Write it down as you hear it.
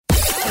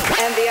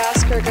And the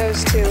Oscar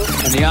goes to...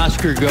 And the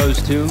Oscar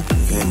goes to...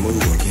 Can't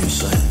move, I can't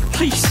say.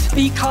 Please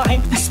be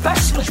kind,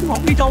 especially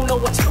when we don't know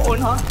what's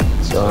going on.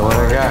 So what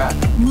I got?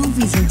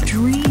 Movies are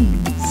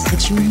dreams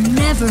that you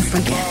never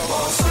forget.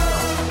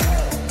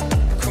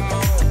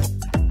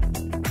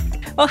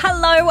 Well,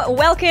 hello.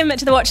 Welcome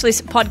to the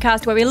Watchlist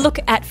podcast where we look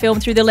at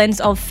film through the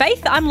lens of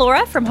faith. I'm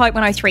Laura from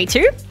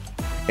Hope1032.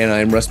 And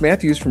I'm Russ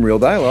Matthews from Real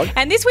Dialogue.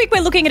 And this week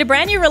we're looking at a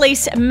brand new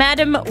release,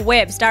 Madam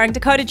Web, starring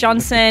Dakota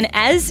Johnson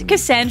as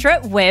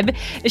Cassandra Webb.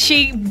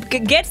 She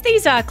gets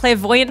these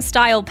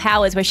clairvoyant-style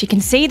powers where she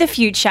can see the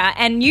future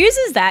and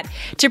uses that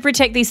to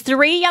protect these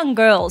three young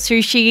girls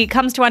who she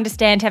comes to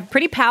understand have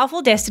pretty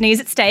powerful destinies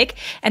at stake,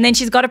 and then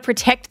she's got to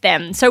protect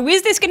them. So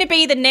is this going to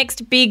be the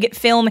next big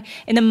film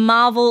in the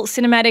Marvel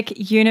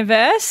Cinematic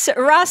Universe?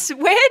 Russ,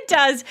 where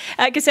does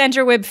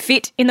Cassandra Webb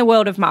fit in the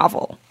world of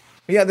Marvel?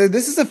 Yeah,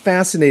 this is a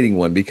fascinating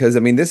one because,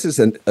 this is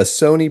a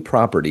Sony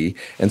property.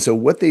 And so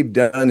what they've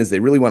done is they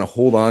really want to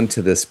hold on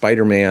to the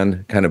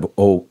Spider-Man kind of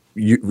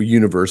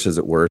universe, as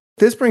it were.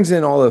 This brings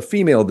in all the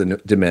female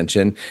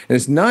dimension, and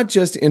it's not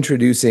just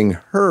introducing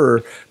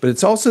her, but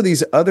it's also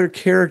these other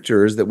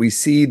characters that we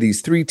see,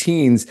 these three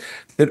teens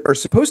that are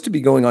supposed to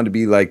be going on to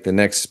be like the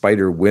next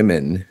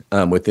Spider-Women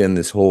within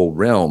this whole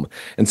realm.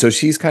 And so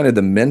she's kind of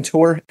the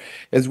mentor.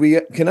 As we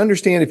can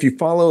understand, if you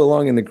follow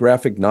along in the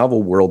graphic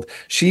novel world,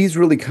 she's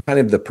really kind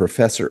of the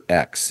Professor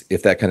X,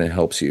 if that kind of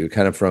helps you,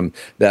 kind of from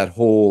that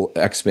whole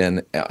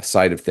X-Men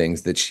side of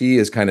things, that she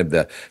is kind of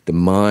the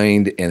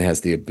mind and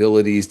has the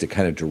abilities to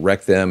kind of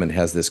direct them and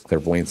has this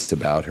clairvoyance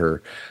about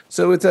her.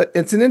 So it's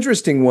an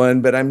interesting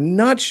one, but I'm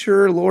not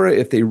sure, Laura,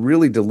 if they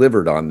really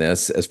delivered on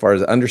this as far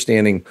as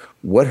understanding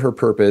what her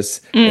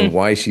purpose and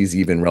why she's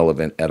even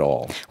relevant at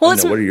all. Well,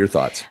 what are your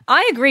thoughts?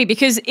 I agree,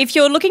 because if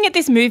you're looking at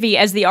this movie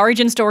as the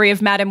origin story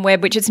of Madam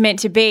Web, which it's meant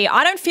to be,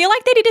 I don't feel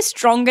like they did a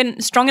strong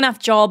enough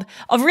job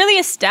of really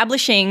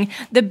establishing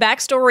the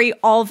backstory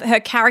of her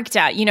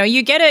character. You know,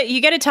 you get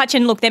a touch,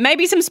 and look, there may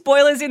be some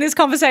spoilers in this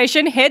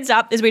conversation. Heads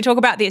up as we talk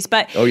about this,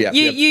 but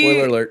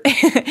spoiler alert.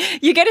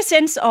 You get a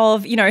sense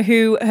of,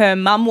 who her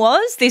mum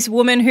was, this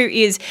woman who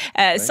is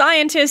a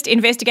scientist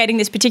investigating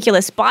this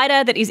particular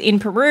spider that is in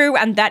Peru,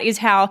 and that is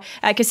how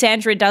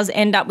Cassandra does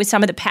end up with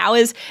some of the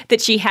powers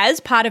that she has,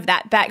 part of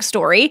that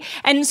backstory.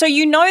 And so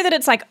you know that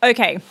it's like,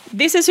 okay,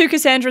 this is who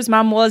Cassandra's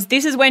mum was,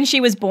 this is when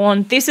she was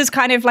born, this is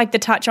kind of like the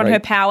touch on her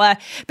power,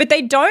 but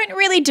they don't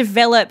really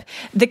develop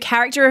the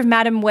character of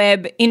Madam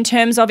Web in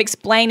terms of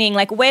explaining,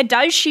 like, where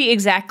does she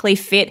exactly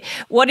fit?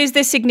 What is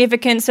the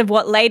significance of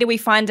what later we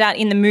find out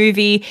in the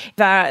movie,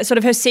 sort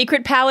of her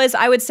secret powers,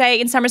 I would say,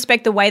 in some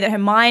respect, the way that her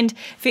mind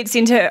fits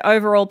into her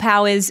overall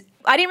powers.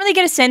 I didn't really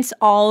get a sense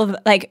of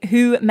like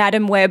who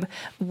Madam Web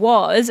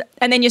was,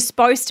 and then you're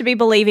supposed to be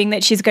believing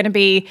that she's going to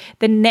be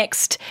the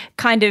next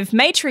kind of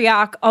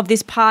matriarch of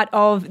this part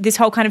of this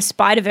whole kind of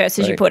Spiderverse,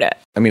 as you put it.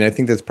 I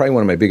think that's probably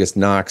one of my biggest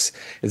knocks.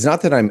 It's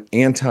not that I'm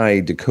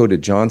anti-Dakota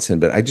Johnson,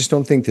 but I just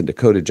don't think that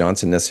Dakota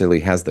Johnson necessarily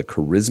has the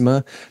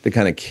charisma to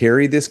kind of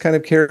carry this kind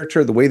of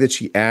character. The way that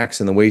she acts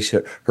and the way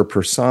her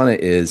persona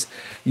is,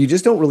 you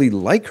just don't really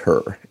like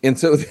her. And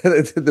so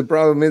the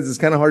problem is it's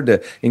kind of hard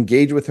to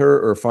engage with her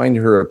or find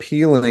her appealing.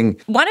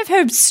 One of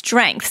her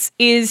strengths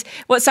is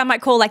what some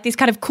might call like this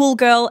kind of cool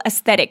girl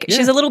aesthetic. Yeah,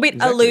 she's a little bit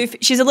aloof.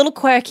 She's a little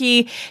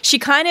quirky. She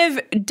kind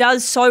of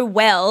does so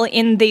well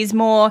in these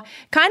more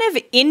kind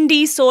of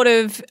indie sort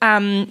of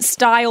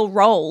style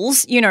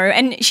roles,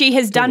 and she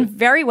has done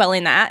very well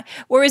in that.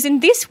 Whereas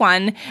in this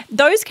one,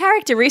 those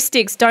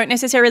characteristics don't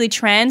necessarily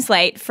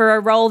translate for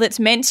a role that's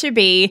meant to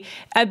be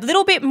a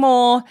little bit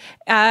more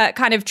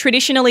kind of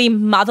traditionally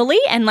motherly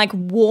and like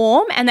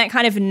warm, and that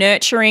kind of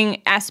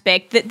nurturing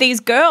aspect that these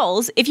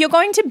girls, if you're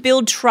going to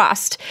build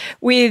trust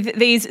with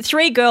these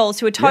three girls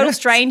who are total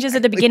strangers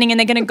at the beginning and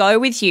they're going to go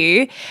with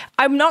you,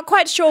 I'm not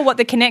quite sure what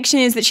the connection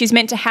is that she's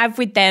meant to have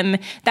with them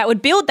that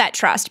would build that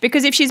trust.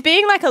 Because if she's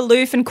being like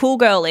aloof and cool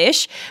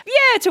girlish,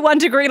 to one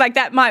degree, like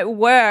that might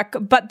work,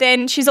 but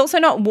then she's also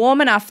not warm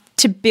enough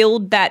to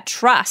build that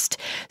trust.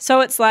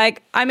 So it's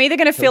like, I'm either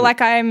going to feel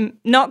like I'm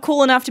not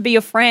cool enough to be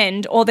your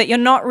friend, or that you're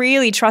not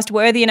really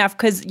trustworthy enough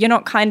because you're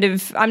not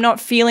I'm not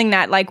feeling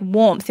that like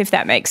warmth, if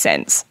that makes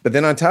sense. But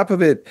then on top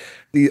of it,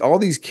 all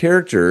these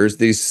characters,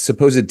 these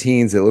supposed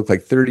teens that look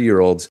like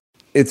 30-year-olds,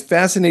 it's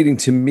fascinating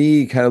to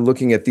me kind of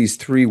looking at these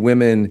three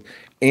women,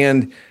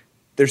 and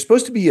they're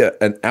supposed to be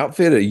an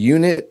outfit, a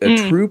unit, a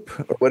troupe,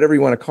 or whatever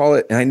you want to call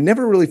it. And I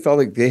never really felt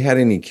like they had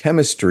any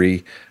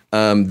chemistry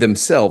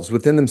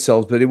within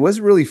themselves, but it was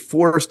really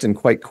forced and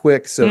quite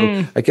quick.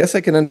 So I guess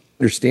I can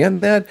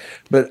understand that,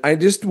 but I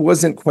just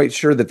wasn't quite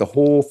sure that the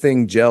whole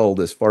thing gelled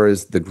as far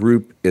as the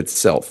group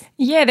itself.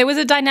 Yeah, there was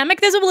a dynamic.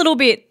 There's a little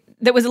bit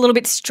that was a little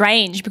bit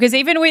strange, because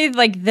even with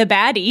like the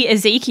baddie,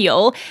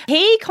 Ezekiel,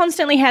 he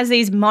constantly has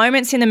these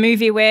moments in the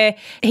movie where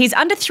he's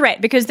under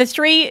threat because the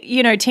three,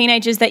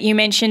 teenagers that you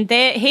mentioned,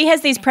 he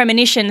has these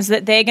premonitions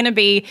that they're going to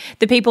be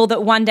the people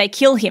that one day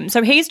kill him.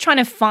 So he's trying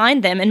to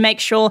find them and make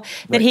sure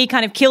that he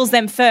kind of kills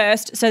them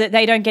first so that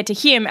they don't get to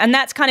him. And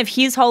that's kind of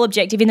his whole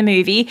objective in the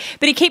movie.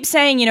 But he keeps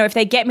saying, if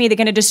they get me, they're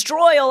going to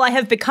destroy all I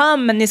have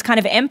become and this kind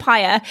of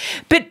empire.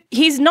 But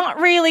he's not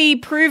really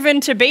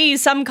proven to be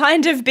some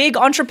kind of big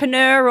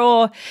entrepreneur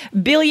or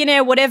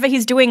billionaire, whatever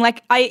he's doing.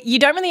 Like, you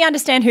don't really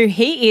understand who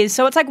he is.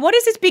 So it's like, what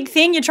is this big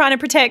thing you're trying to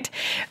protect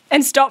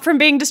and stop from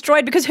being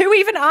destroyed? Because who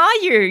even are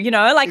you?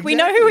 Exactly. We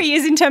know who he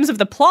is in terms of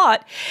the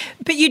plot,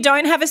 but you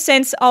don't have a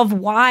sense of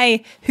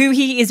why who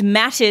he is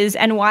matters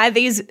and why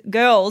these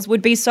girls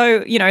would be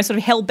so, sort of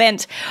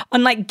hell-bent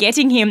on like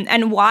getting him,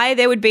 and why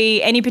there would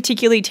be any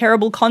particularly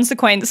terrible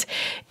consequence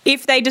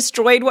if they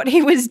destroyed what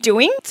he was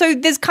doing. So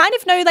there's kind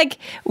of no like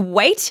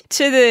weight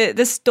to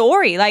the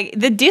story, like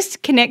the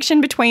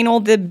disconnection between all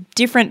the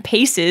different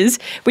pieces,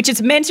 which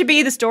is meant to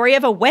be the story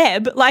of a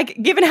web. Like,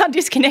 given how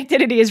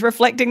disconnected it is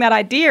reflecting that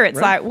idea, it's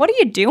like, what are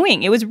you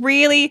doing? It was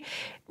really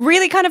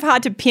kind of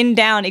hard to pin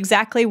down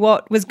exactly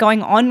what was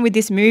going on with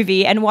this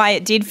movie and why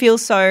it did feel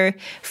so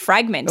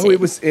fragmented.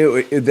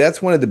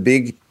 That's one of the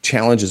big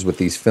challenges with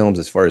these films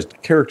as far as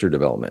character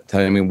development.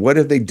 I mean, what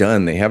have they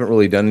done? They haven't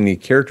really done any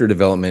character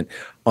development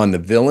on the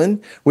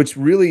villain, which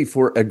really,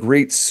 for a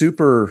great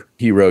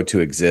superhero to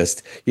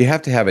exist, you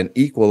have to have an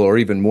equal or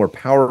even more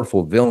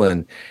powerful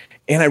villain.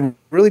 And I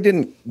really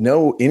didn't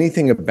know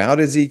anything about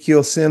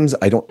Ezekiel Sims.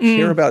 I don't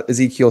care about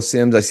Ezekiel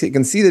Sims. I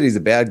can see that he's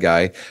a bad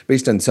guy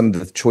based on some of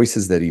the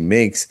choices that he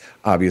makes,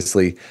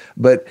 obviously.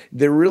 But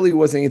there really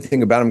wasn't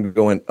anything about him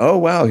going, oh,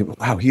 wow,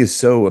 he is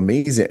so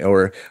amazing.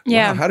 Or,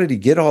 wow, how did he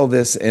get all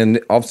this?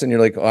 And all of a sudden you're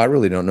like, oh, I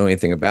really don't know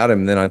anything about him.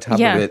 And then on top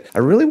of it, I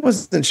really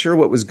wasn't sure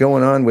what was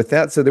going on with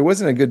that. So there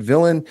wasn't a good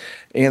villain.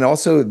 And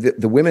also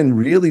the women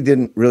really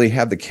didn't really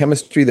have the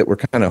chemistry that we're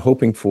kind of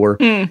hoping for.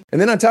 And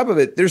then on top of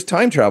it, there's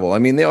time travel. I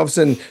mean, all of a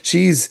sudden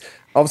she's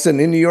all of a sudden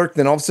in New York,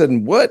 then all of a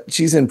sudden,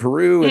 she's in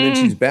Peru, and then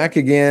she's back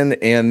again,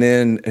 and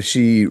then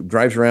she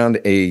drives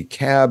around a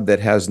cab that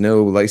has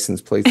no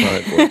license plates on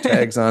it or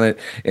tags on it,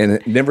 and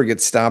it never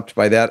gets stopped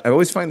by that. I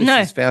always find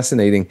this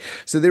fascinating.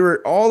 So there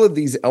were all of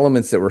these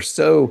elements that were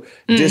so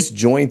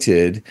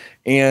disjointed,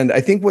 and I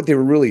think what they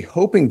were really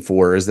hoping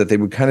for is that they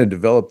would kind of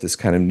develop this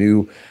kind of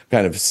new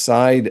kind of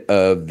side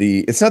of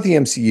it's not the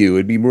MCU,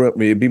 it'd be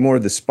more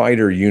of the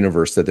Spider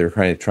universe that they're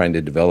kind of trying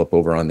to develop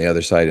over on the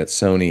other side at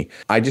Sony.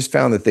 I just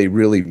found that they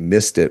really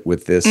missed it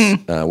with this,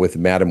 with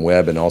Madam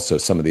Web, and also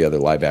some of the other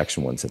live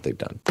action ones that they've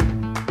done.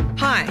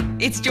 Hi,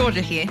 it's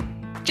Georgia here.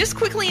 Just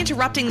quickly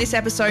interrupting this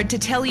episode to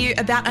tell you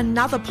about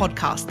another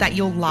podcast that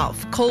you'll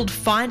love called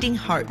Finding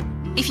Hope.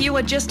 If you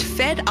are just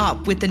fed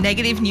up with the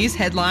negative news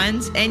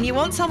headlines and you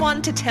want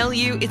someone to tell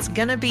you it's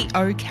gonna be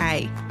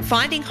okay,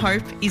 Finding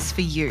Hope is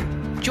for you.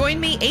 Join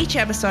me each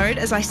episode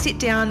as I sit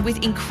down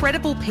with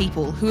incredible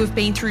people who have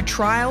been through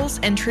trials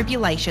and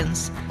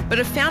tribulations, but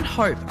have found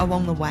hope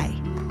along the way.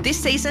 This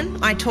season,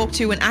 I talk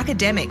to an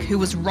academic who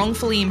was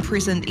wrongfully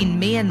imprisoned in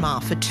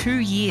Myanmar for 2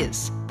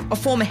 years, a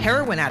former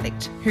heroin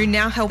addict who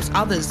now helps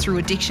others through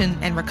addiction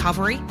and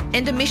recovery,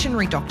 and a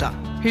missionary doctor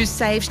who's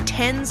saved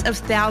tens of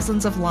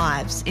thousands of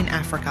lives in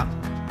Africa.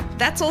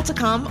 That's all to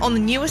come on the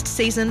newest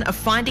season of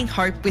Finding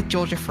Hope with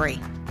Georgia Free.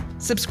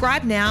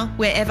 Subscribe now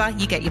wherever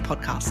you get your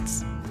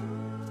podcasts.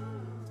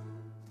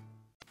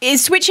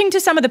 Is switching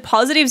to some of the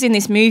positives in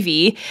this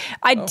movie,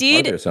 I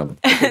did. Are there some?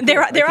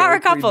 there are a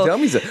couple. Tell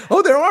me some.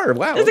 Oh, there are.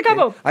 Wow. There's a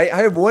couple. I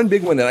have one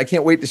big one that I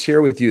can't wait to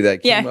share with you that I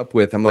came up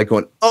with. I'm like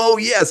going, oh,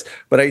 yes.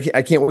 But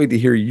I can't wait to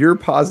hear your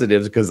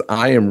positives because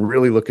I am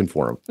really looking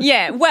for them.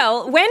 Yeah.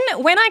 Well, when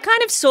I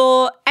kind of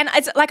saw, and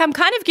it's like I'm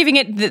kind of giving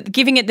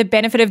it the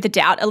benefit of the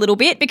doubt a little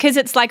bit, because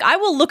it's like I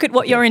will look at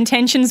what your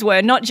intentions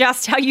were, not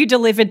just how you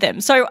delivered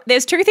them. So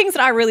there's two things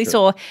that I really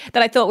saw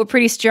that I thought were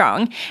pretty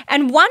strong.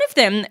 And one of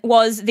them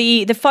was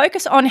the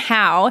focus on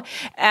how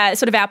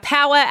sort of our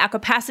power, our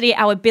capacity,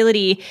 our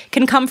ability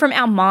can come from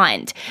our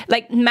mind.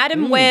 Like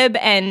Madam Web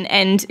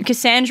and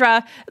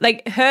Cassandra,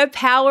 like her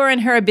power and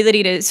her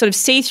ability to sort of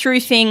see through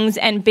things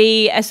and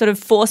be a sort of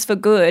force for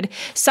good,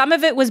 some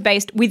of it was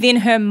based within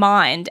her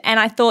mind.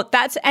 And I thought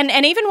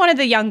and even one of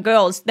the young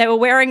girls, they were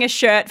wearing a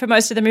shirt for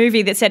most of the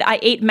movie that said, I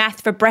eat math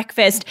for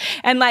breakfast,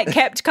 and like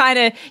kept kind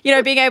of,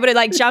 being able to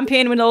like jump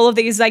in with all of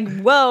these like,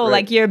 whoa,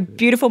 like your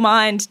beautiful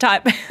mind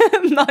type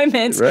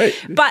moments. Right.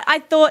 But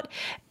I thought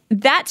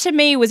that to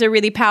me was a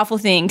really powerful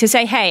thing to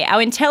say, hey, our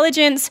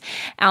intelligence,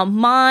 our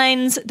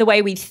minds, the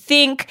way we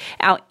think,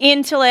 our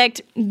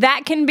intellect,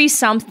 that can be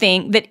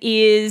something that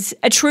is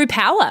a true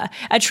power,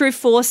 a true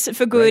force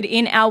for good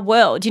in our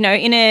world. In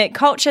a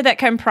culture that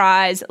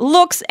comprise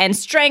looks and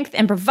strength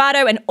and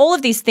bravado and all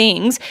of these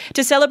things,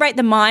 to celebrate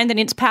the mind and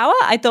its power,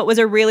 I thought was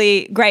a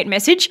really great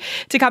message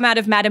to come out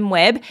of Madam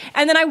Web.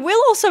 And then I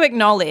will also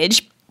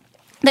acknowledge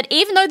that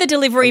even though the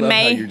delivery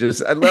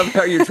I love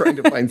how you're trying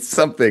to find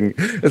something.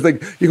 It's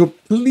like, you go,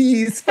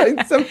 please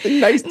find something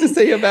nice to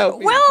say about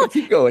me. Well,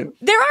 keep going.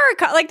 There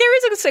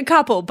is a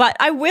couple, but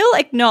I will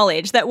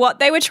acknowledge that what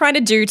they were trying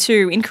to do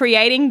too in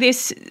creating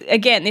this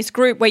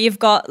group where you've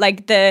got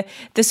like the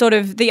sort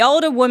of the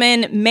older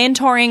woman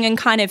mentoring and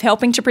kind of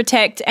helping to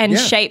protect and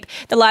shape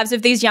the lives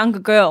of these younger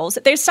girls.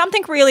 There's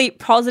something really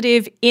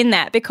positive in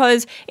that,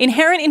 because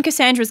inherent in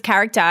Cassandra's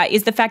character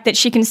is the fact that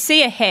she can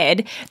see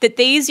ahead that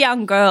these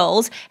young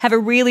girls have a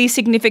really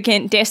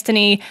significant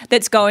destiny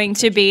that's going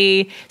to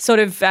be sort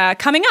of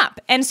coming up.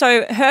 And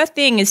so her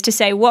thing is to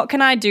say, what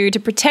can I do to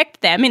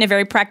protect them in a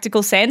very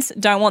practical sense?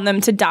 Don't want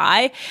them to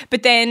die,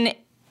 but then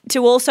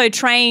to also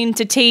train,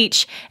 to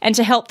teach, and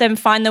to help them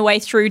find the way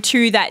through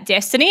to that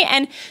destiny.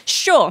 And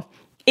sure,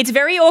 it's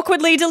very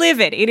awkwardly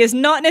delivered. It is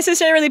not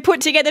necessarily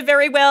put together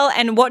very well,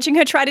 and watching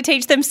her try to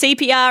teach them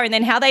CPR and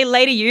then how they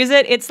later use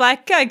it, it's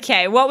like,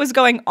 okay, what was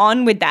going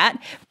on with that?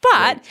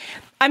 But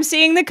I'm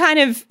seeing the kind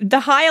of the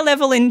higher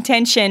level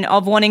intention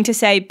of wanting to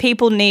say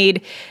people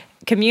need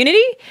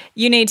community.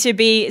 You need to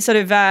be sort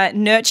of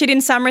nurtured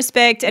in some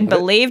respect and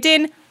believed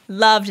in.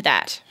 Loved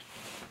that.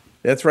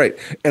 That's right.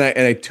 And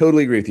I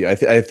totally agree with you.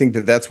 I think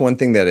that's one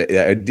thing that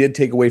I did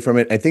take away from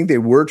it. I think they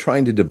were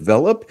trying to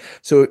develop.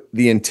 So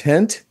the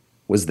intent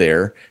was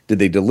there. Did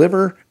they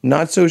deliver?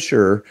 Not so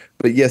sure.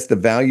 But yes, the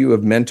value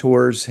of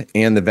mentors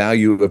and the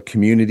value of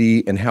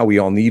community and how we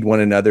all need one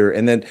another.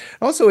 And then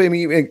also, I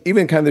mean,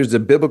 even kind of there's a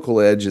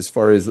biblical edge as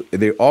far as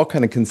they all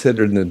kind of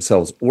considered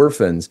themselves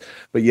orphans,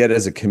 but yet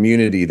as a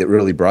community that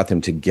really brought them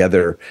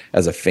together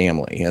as a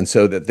family. And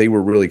so that they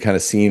were really kind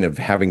of seen of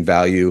having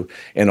value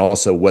and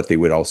also what they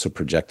would also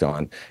project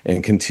on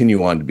and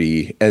continue on to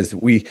be, as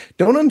we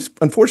don't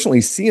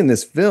unfortunately see in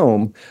this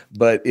film,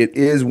 but it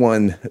is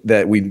one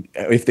that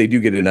if they do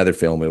get another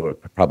film, it will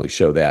probably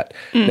show that.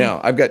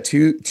 Now, I've got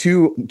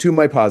two of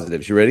my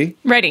positives. You ready?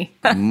 Ready.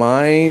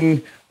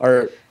 Mine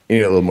are a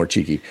little more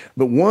cheeky,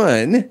 but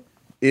one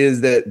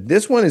is that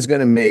this one is going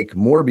to make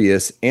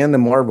Morbius and the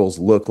Marvels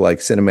look like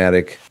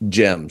cinematic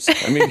gems.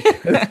 I mean,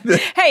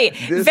 hey,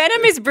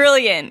 Venom is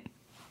brilliant.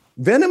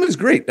 Venom is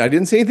great. I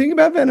didn't say anything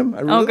about Venom.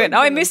 Oh, good.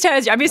 I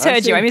misheard you. I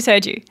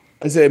misheard you.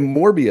 I said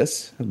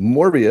Morbius,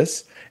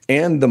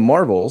 and the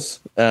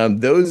Marvels.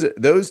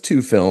 Those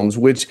two films,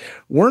 which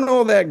weren't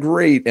all that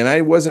great, and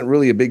I wasn't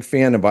really a big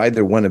fan of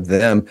either one of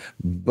them,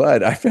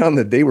 but I found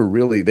that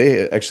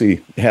they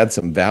actually had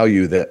some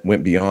value that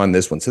went beyond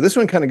this one. So this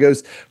one kind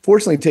of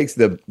fortunately takes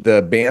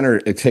the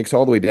banner, it takes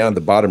all the way down the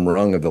bottom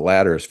rung of the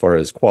ladder as far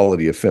as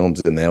quality of films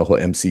in the whole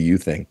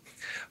MCU thing.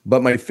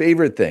 But my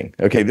favorite thing,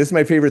 this is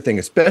my favorite thing,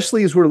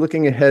 especially as we're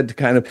looking ahead to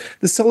kind of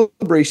the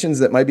celebrations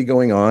that might be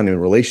going on in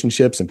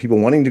relationships and people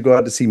wanting to go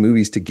out to see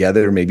movies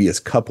together, maybe as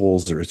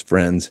couples or as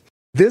friends.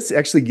 This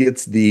actually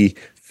gets the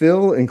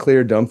Phil and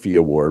Claire Dunphy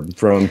Award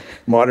from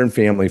Modern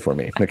Family for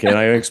me. Okay, and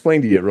I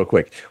explained to you real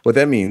quick. What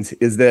that means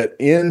is that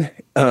in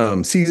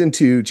season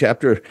 2,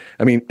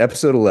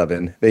 episode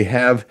 11,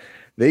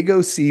 they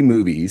go see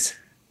movies.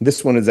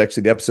 This one is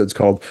actually, the episode's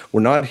called We're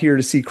Not Here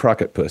to See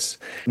Crockett Puss.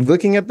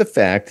 Looking at the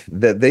fact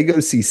that they go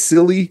see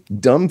silly,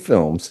 dumb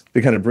films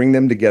to kind of bring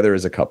them together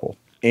as a couple.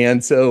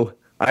 And so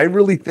I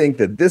really think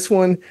that this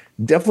one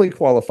definitely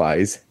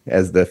qualifies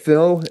as the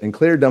Phil and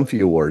Claire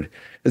Dunphy Award,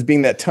 as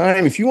being that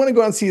time, if you want to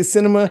go out and see a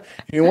cinema,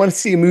 if you want to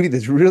see a movie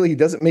that really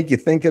doesn't make you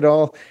think at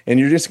all, and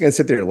you're just going to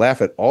sit there and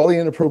laugh at all the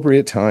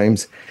inappropriate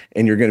times,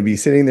 and you're going to be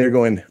sitting there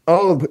going,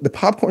 oh, the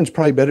popcorn's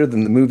probably better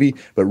than the movie,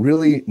 but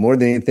really, more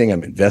than anything,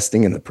 I'm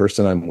investing in the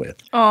person I'm with.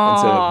 Aww. And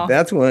so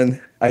that's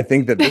one. I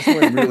think that this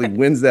one really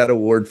wins that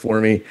award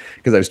for me,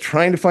 because I was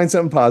trying to find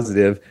something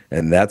positive,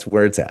 and that's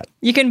where it's at.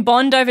 You can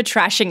bond over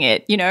trashing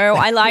it,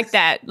 I like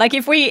that. Like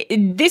I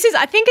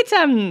think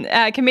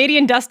it's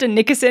comedian Dustin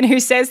Nickerson who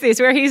says this,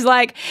 where he's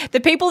like, the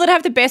people that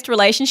have the best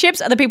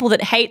relationships are the people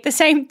that hate the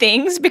same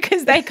things,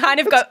 because they kind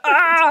of go,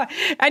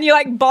 and you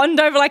like bond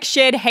over like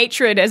shared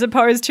hatred as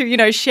opposed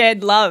to,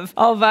 shared love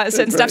of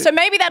certain stuff. So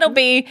maybe that'll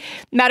be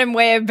Madam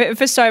Web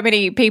for so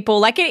many people.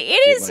 Like it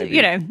is,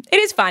 it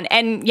is fun.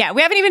 And yeah,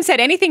 we haven't even said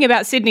anything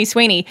about Sydney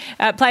Sweeney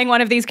playing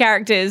one of these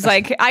characters.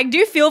 Like I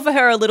do feel for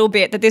her a little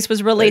bit that this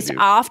was released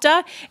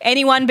after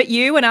Anyone But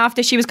You, and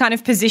after she was kind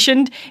of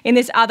positioned in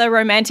this other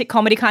romantic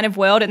comedy kind of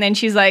world, and then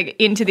she's like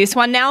into this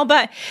one now.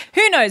 But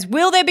who knows?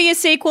 Will there be a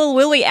sequel?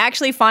 Will we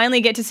actually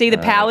finally get to see the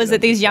powers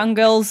that these young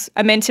girls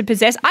are meant to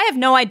possess? I have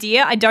no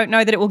idea. I don't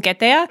know that it will get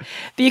there,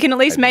 but you can at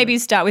least maybe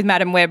start with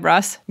Madam Web,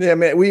 Russ. Yeah,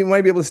 man, we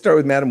might be able to start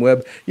with Madam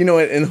Web,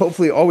 and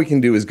hopefully all we can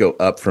do is go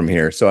up from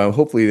here. So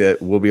hopefully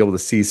that we'll be able to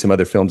see some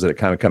other films that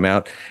kind of come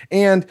out.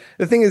 And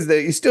the thing is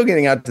that you're still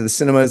getting out to the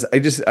cinemas.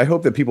 I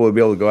hope that people will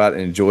be able to go out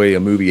and enjoy a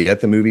movie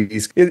at the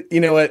movies. You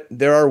know what?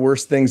 There are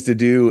worse things to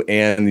do,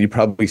 and you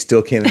probably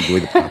still can't enjoy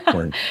the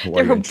popcorn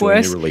while you're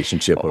enjoying your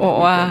relationship.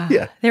 Wow.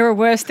 Yeah. There are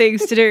worse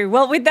things to do.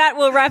 Well, with that,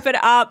 we'll wrap it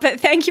up.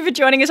 Thank you for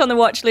joining us on the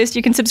Watchlist.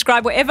 You can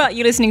subscribe wherever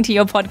you're listening to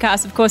your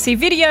podcast. Of course, see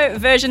video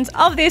versions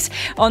of this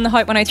on the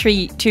Hope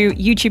 102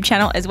 YouTube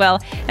channel as well.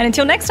 And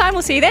until next time,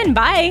 we'll see you then.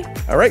 Bye.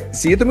 All right.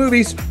 See you at the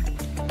movies.